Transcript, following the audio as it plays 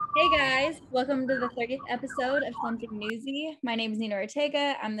Hey guys, welcome to the 30th episode of Something Newsy. My name is Nina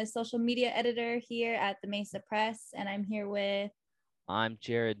Ortega. I'm the social media editor here at the Mesa Press, and I'm here with. I'm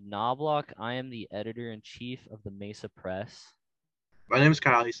Jared Knobloch. I am the editor-in-chief of the Mesa Press. My name is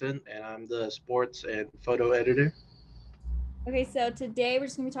Kyle Eason, and I'm the sports and photo editor. Okay, so today we're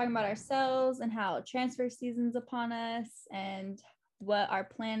just going to be talking about ourselves and how transfer season's upon us and what our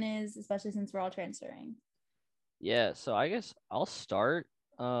plan is, especially since we're all transferring. Yeah, so I guess I'll start.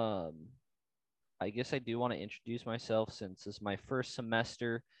 Um, I guess I do want to introduce myself since this is my first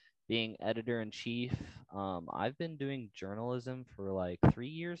semester being editor-in-chief. I've been doing journalism for like 3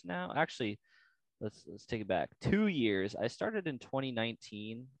 years now. Actually, let's take it back. 2 years. I started in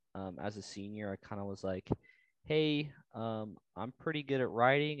 2019. As a senior, I kind of was like, hey, I'm pretty good at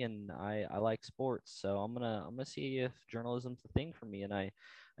writing and I like sports, so I'm gonna see if journalism's a thing for me. And I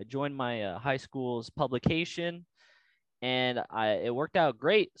joined my high school's publication, and it worked out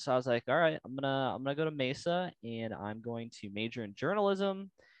great. So I was like, all right, I'm gonna go to Mesa and I'm going to major in journalism,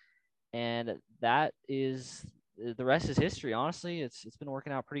 and that is the rest is history. Honestly, it's been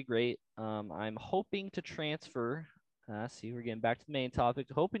working out pretty great. I'm hoping to transfer. See, we're getting back to the main topic.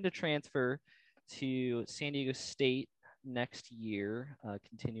 Hoping to transfer to San Diego State next year,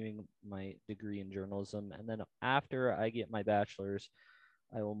 continuing my degree in journalism, and then after I get my bachelor's,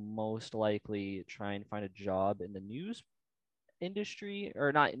 I will most likely try and find a job in the news industry,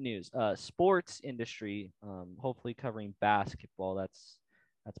 or not news, sports industry. Hopefully covering basketball. That's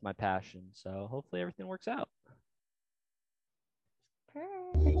my passion. So hopefully everything works out.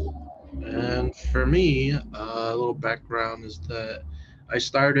 Perfect. And for me, a little background is that I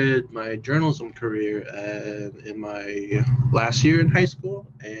started my journalism career in my last year in high school,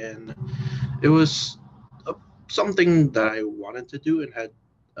 and it was a, something that I wanted to do and had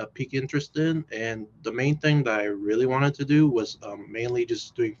a peak interest in. And the main thing that I really wanted to do was mainly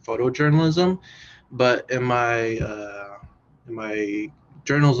just doing photojournalism. But in my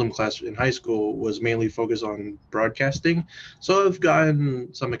journalism class in high school was mainly focused on broadcasting, so I've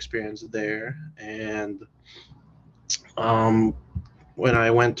gotten some experience there. And um, when I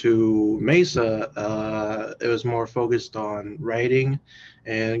went to Mesa, it was more focused on writing,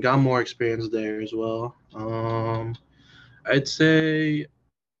 and got more experience there as well. I'd say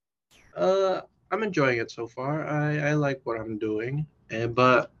uh, I'm enjoying it so far. I like what I'm doing, and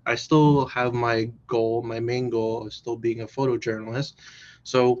but I still have my goal. My main goal is still being a photojournalist.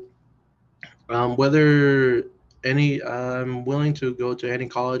 So whether I'm willing to go to any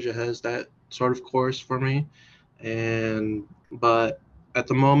college that has that sort of course for me, and but at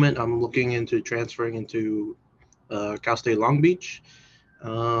the moment I'm looking into transferring into Cal State Long Beach.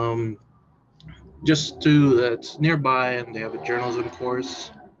 Um, just to That's nearby, and they have a journalism course.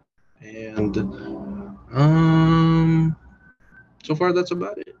 And so far that's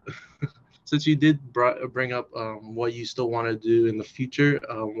about it. Since you did bring up what you still want to do in the future,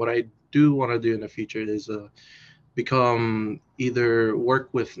 what I do want to do in the future is become either work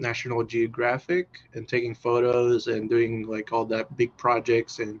with National Geographic and taking photos and doing like all that big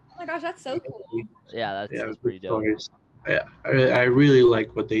projects and Oh my gosh, that's so cool. Yeah, that's yeah, that's big pretty dope. stories. Yeah, I really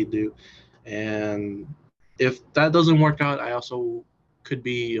like what they do, and if that doesn't work out, I also could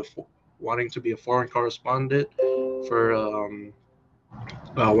be wanting to be a foreign correspondent for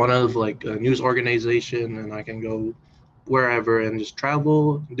one of like a news organization, and I can go wherever and just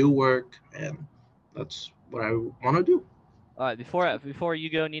travel, do work, and that's what I want to do. All right, before you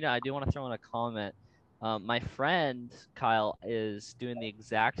go, Nina, I do want to throw in a comment. My friend Kyle is doing the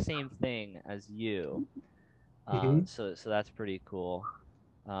exact same thing as you. Hmm. So that's pretty cool.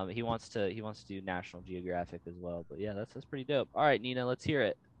 He wants to do National Geographic as well. But yeah, that's pretty dope. All right, Nina, let's hear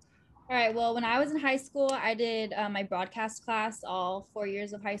it. All right. Well, when I was in high school, I did my broadcast class all 4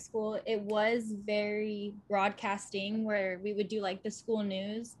 years of high school. It was very broadcasting where we would do like the school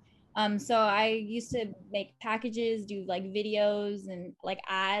news. So I used to make packages, do like videos and like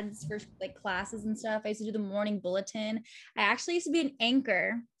ads for like classes and stuff. I used to do the morning bulletin. I actually used to be an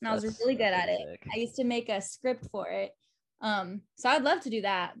anchor and I was That's really good that's at pretty it. sick. I used to make a script for it. So I'd love to do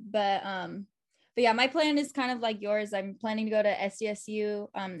that, but yeah, my plan is kind of like yours. I'm planning to go to SDSU,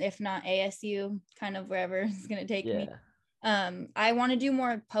 if not ASU, kind of wherever it's gonna take me. Yeah. I want to do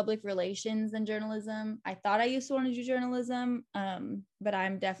more public relations than journalism. I thought I used to want to do journalism, but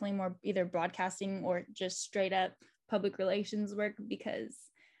I'm definitely more either broadcasting or just straight up public relations work because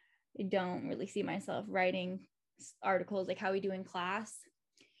I don't really see myself writing articles like how we do in class.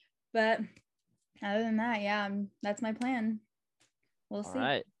 But other than that, yeah, that's my plan. We'll All see.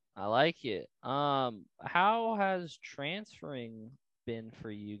 right. I like it. How has transferring been for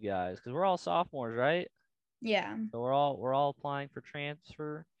you guys? Because we're all sophomores, right? Yeah. So we're all applying for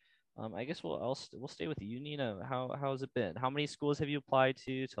transfer. I guess we'll stay with you, Nina. How's it been? How many schools have you applied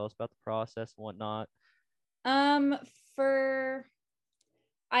to? Tell us about the process and whatnot. Um, for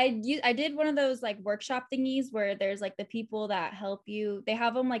I did one of those like workshop thingies where there's like the people that help you. They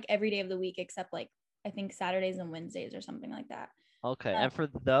have them like every day of the week except like I think Saturdays and Wednesdays or something like that. Okay, Um, and for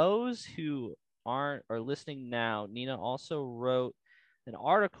those who aren't or listening now, Nina also wrote an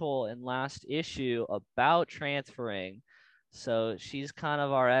article in last issue about transferring. So she's kind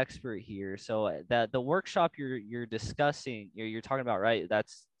of our expert here. So that the workshop you're discussing, you're talking about, right? Is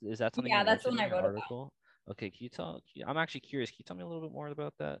that something you yeah, that's the mentioned one in I your wrote about. article? Okay, I'm actually curious. Can you tell me a little bit more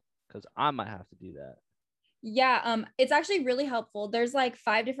about that? Because I might have to do that. Yeah, it's actually really helpful. There's like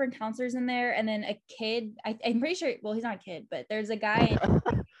 5 different counselors in there, and then a kid. I'm pretty sure. Well, he's not a kid, but there's a guy.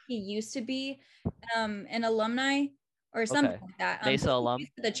 He used to be an alumni or something Okay, like that. So Mesa he's alum.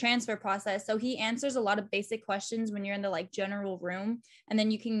 used to the transfer process. So he answers a lot of basic questions when you're in the like general room, and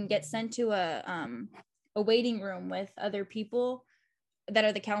then you can get sent to a waiting room with other people that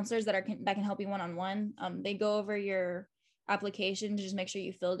are the counselors that can help you one on one. They go over your application to just make sure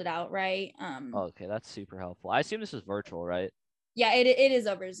you filled it out right. Okay, that's super helpful. I assume this is virtual, right? Yeah, it is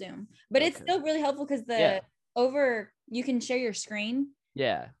over Zoom, but it's Okay. still really helpful because Yeah. you can share your screen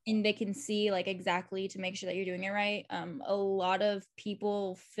Yeah. and they can see like exactly to make sure that you're doing it right. A lot of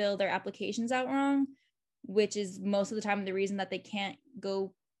people fill their applications out wrong, which is most of the time the reason that they can't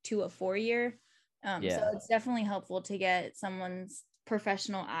go to a 4 year. So Yeah. it's definitely helpful to get someone's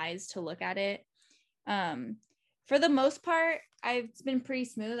professional eyes to look at it. Um, for the most part, it's been pretty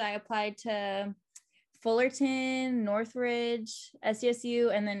smooth. I applied to Fullerton, Northridge, SDSU,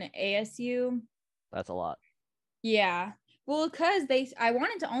 and then ASU. That's a lot. Yeah. Well, because I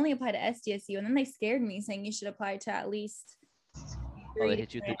wanted to only apply to SDSU, and then they scared me saying you should apply to at least Oh, they three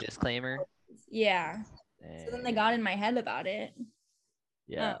hit you with the different. disclaimer. Yeah. So then they Dang. got in my head about it. Um,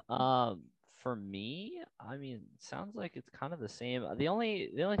 Yeah. For me, I mean, sounds like it's kind of the same. The only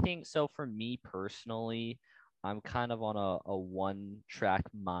thing, so for me personally, I'm kind of on a one track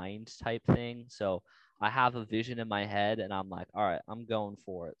mind type thing. So I have a vision in my head and I'm like, all right, I'm going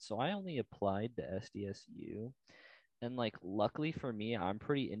for it. So I only applied to SDSU. And like luckily for me, I'm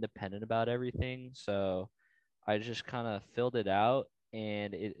pretty independent about everything. So I just kind of filled it out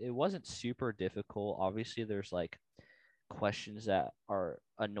and it wasn't super difficult. Obviously, there's like questions that are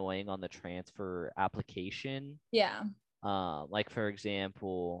annoying on the transfer application. yeah. Like for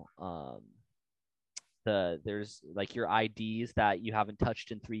example, there's like your IDs that you haven't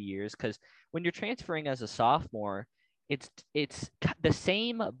touched in 3 years. Because when you're transferring as a sophomore, it's the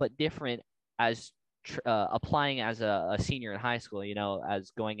same but different as applying as a senior in high school.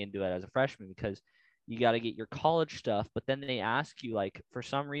 As going into it as a freshman because you got to get your college stuff, but then they ask you like for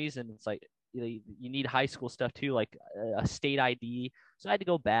some reason it's like you need high school stuff too, like a state ID. So I had to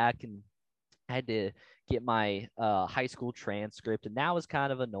go back and I had to get my high school transcript, and that was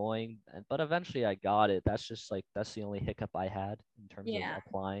kind of annoying. But eventually, I got it. That's the only hiccup I had in terms of Yeah.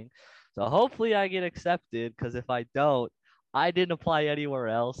 applying. So hopefully, I get accepted. Because if I don't, I didn't apply anywhere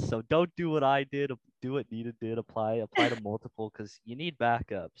else. So don't do what I did. Do what Nita did. Apply to multiple because you need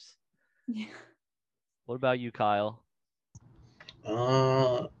backups. Yeah. What about you, Kyle?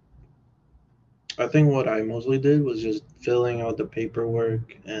 Uh, I think what I mostly did was just filling out the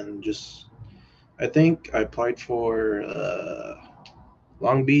paperwork and just. I think I applied for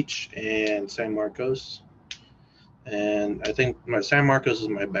Long Beach and San Marcos, and I think my San Marcos is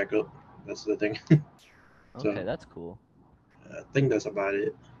my backup. That's the thing. Okay, So that's cool. I think that's about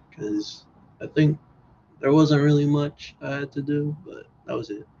it because I think there wasn't really much I had to do, but that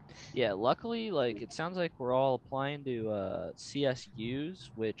was it. Yeah, luckily, like it sounds like we're all applying to CSUs,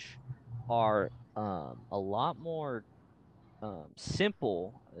 which are a lot more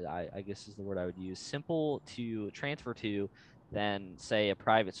simple, I guess is the word I would use, simple to transfer to than say a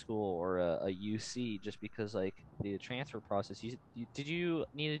private school or a UC, just because like the transfer process. Did you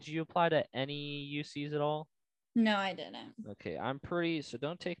apply to any UCs at all? No, I didn't. Okay, so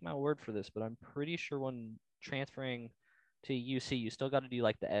don't take my word for this, but I'm pretty sure when transferring to UC, you still got to do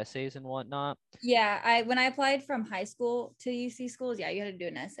like the essays and whatnot. Yeah, I when I applied from high school to UC schools, yeah, you had to do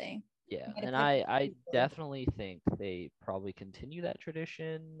an essay. Yeah, You had to and click I the definitely think they probably continue that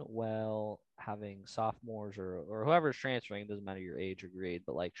tradition while having sophomores or whoever's transferring, doesn't matter your age or grade,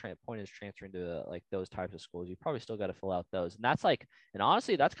 but like point is transferring to like those types of schools, you probably still got to fill out those. And that's like, and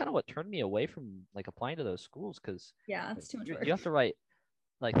honestly, that's kind of what turned me away from like applying to those schools because Yeah, it's too much you work. have to write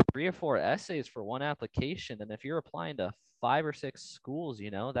like 3 or 4 essays for one application, and if you're applying to 5 or 6 schools,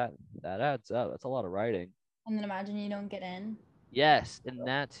 that adds up. That's a lot of writing. And then imagine you don't get in. Yes, and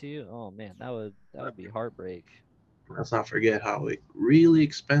that too. Oh man, that would be heartbreak. Let's not forget how really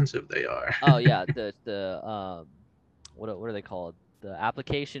expensive they are. Oh yeah, the what are they called? The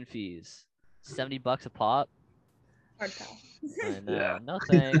application fees, $70 a pop. Hard pass. I Yeah. know. No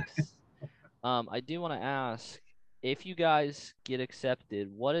thanks. I do want to ask if you guys get accepted,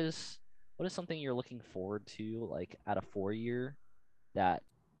 what is something you're looking forward to, like at a 4 year that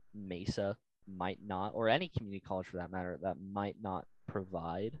Mesa might not, or any community college for that matter, that might not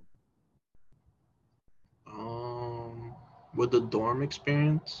provide? Um, would the dorm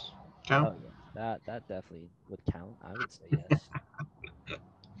experience count? Oh yeah, that definitely would count. I would say yes. Like Yeah.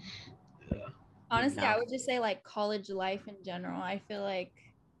 being Honestly, I half. would just say like college life in general. I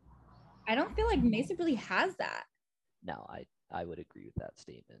don't feel like Mesa really has that. No, I would agree with that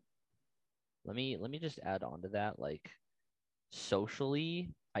statement. Let me just add on to that. Like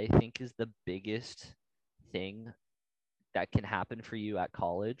socially, I think is the biggest thing that can happen for you at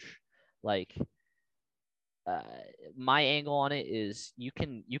college. Like uh, my angle on it is you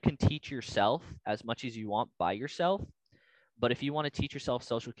can teach yourself as much as you want by yourself, but if you want to teach yourself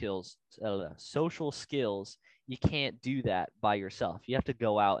social skills, you can't do that by yourself. You have to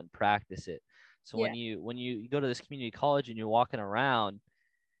go out and practice it. So Yeah. when you go to this community college and you're walking around,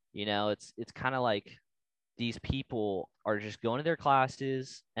 it's kind of like these people are just going to their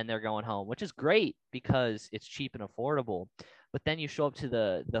classes and they're going home, which is great because it's cheap and affordable. But then you show up to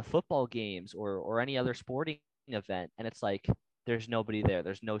the football games or any other sporting event, and it's like there's nobody there.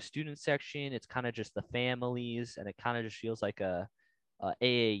 There's no student section. It's kind of just the families, and it kind of just feels like a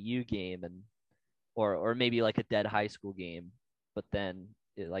AAU game, and or maybe like a dead high school game. But then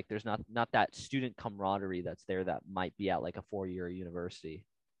like there's not that student camaraderie that's there that might be at like a 4 year university.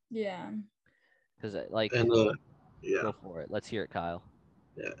 Yeah. Because like And yeah, go for it. Let's hear it, Kyle.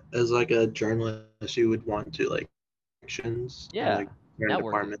 yeah. As like a journalist, you would want to like connections and like Yeah, different networking.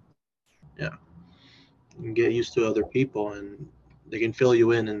 departments. Yeah, and get used to other people, and they can fill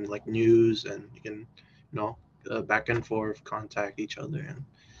you in like news, and you can, back and forth contact each other, and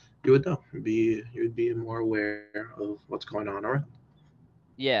you would know, you would be more aware of what's going on around.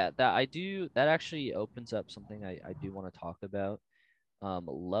 Yeah, that actually opens up something I do want to talk about.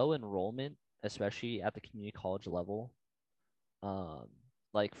 Low enrollment, especially at the community college level. Um,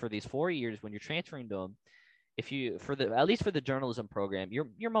 like for these 4 years when you're transferring to them, if you for the at least for the journalism program,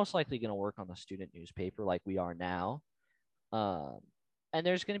 you're most likely going to work on the student newspaper like we are now. Um, and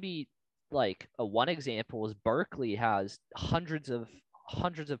there's going to be like one example is Berkeley has hundreds of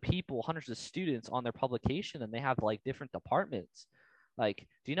people, hundreds of students on their publication, and they have like different departments. Like,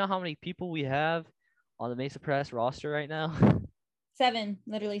 do you know how many people we have on the Mesa Press roster right now? 7,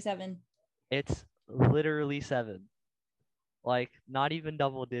 literally 7. It's literally seven, like not even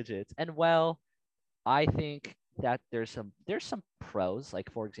double digits. And well, I think that there's some pros.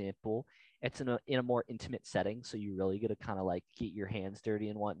 Like for example, it's in a more intimate setting, so you really get to kind of like get your hands dirty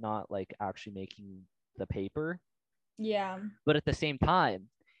and whatnot, like actually making the paper. Yeah. But at the same time,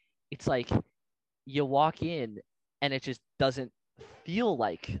 it's like you walk in and it just doesn't feel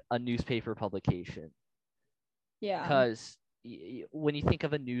like a newspaper publication Yeah. because when you think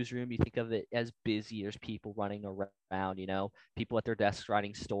of a newsroom, you think of it as busy. There's people running around, people at their desks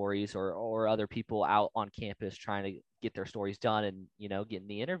writing stories, or other people out on campus trying to get their stories done and getting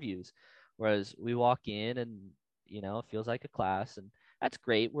the interviews. Whereas we walk in and it feels like a class, and that's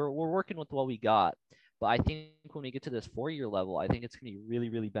great. We're working with what we got, but I think when we get to this 4 year level, I think it's going to be really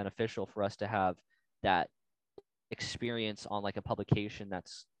really beneficial for us to have that experience on like a publication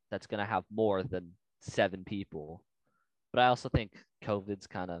that's going to have more than 7 people. But I also think COVID's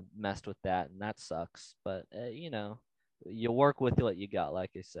kind of messed with that, and that sucks. But you work with what you got,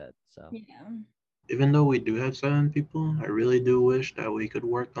 like I said. So Yeah. Even though we do have 7 people, I really do wish that we could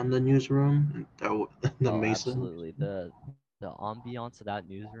work on the newsroom and the oh, Mason. absolutely. The ambiance of that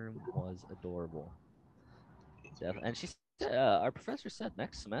newsroom was adorable. Definitely. And she said, our professor said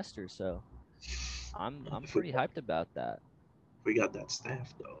next semester, so I'm If we pretty hyped about that. if we got that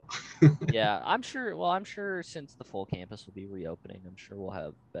staff though. Yeah, I'm sure. Well, I'm sure since the full campus will be reopening, I'm sure we'll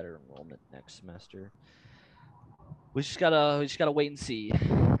have better enrollment next semester. We just gotta wait and see.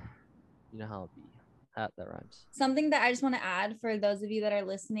 You know how it be. That rhymes. Something that I just want to add for those of you that are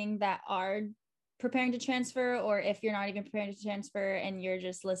listening that are preparing to transfer, or if you're not even preparing to transfer and you're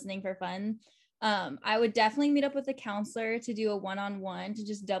just listening for fun, I would definitely meet up with a counselor to do a one-on-one to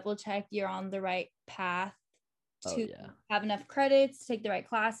just double check you're on the right path, Oh to yeah. have enough credits, take the right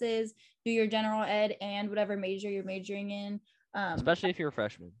classes, do your general ed and whatever major you're majoring in. Especially if you're a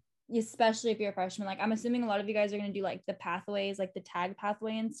freshman. Especially if you're a freshman. Like I'm assuming a lot of you guys are going to do like the pathways, like the tag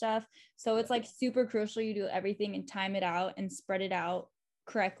pathway and stuff. So it's Yeah. like super crucial you do everything and time it out and spread it out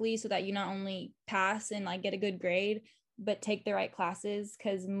correctly so that you not only pass and like get a good grade, but take the right classes.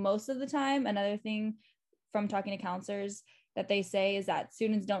 Because most of the time, another thing from talking to counselors that they say is that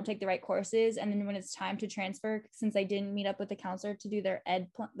students don't take the right courses, and then when it's time to transfer, since they didn't meet up with the counselor to do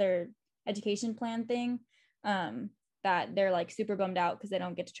their education plan thing, that they're like super bummed out because they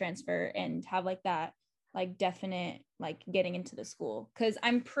don't get to transfer and have like that like definite like getting into the school. Because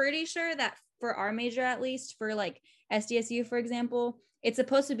I'm pretty sure that for our major, at least for like SDSU, for example, it's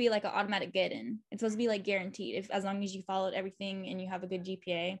supposed to be like an automatic get in. It's supposed to be like guaranteed if as long as you followed everything and you have a good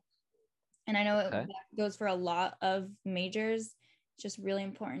GPA. And I know that goes for a lot of majors. It's just really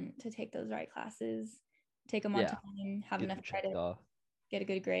important to take those right classes, take them on time, have enough credit, get a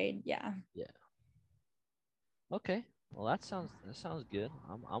good grade. Yeah. Yeah. Okay. Well, that sounds good.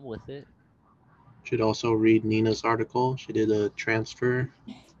 I'm with it. Should also read Nina's article. She did a transfer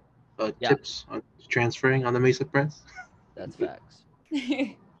tips on transferring on the Mesa Press. That's facts.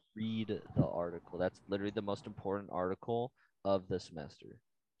 Read the article. That's literally the most important article of the semester.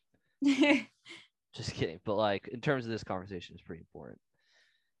 Just kidding. But like in terms of this conversation, it's pretty important.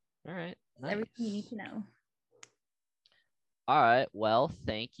 All right. Nice. Everything you need to know. All right. Well,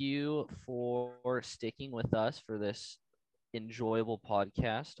 thank you for sticking with us for this enjoyable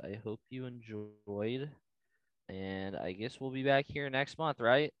podcast. I hope you enjoyed. And I guess we'll be back here next month,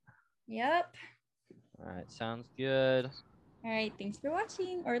 right? Yep. All right. Sounds good. All right. Thanks for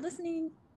watching or listening.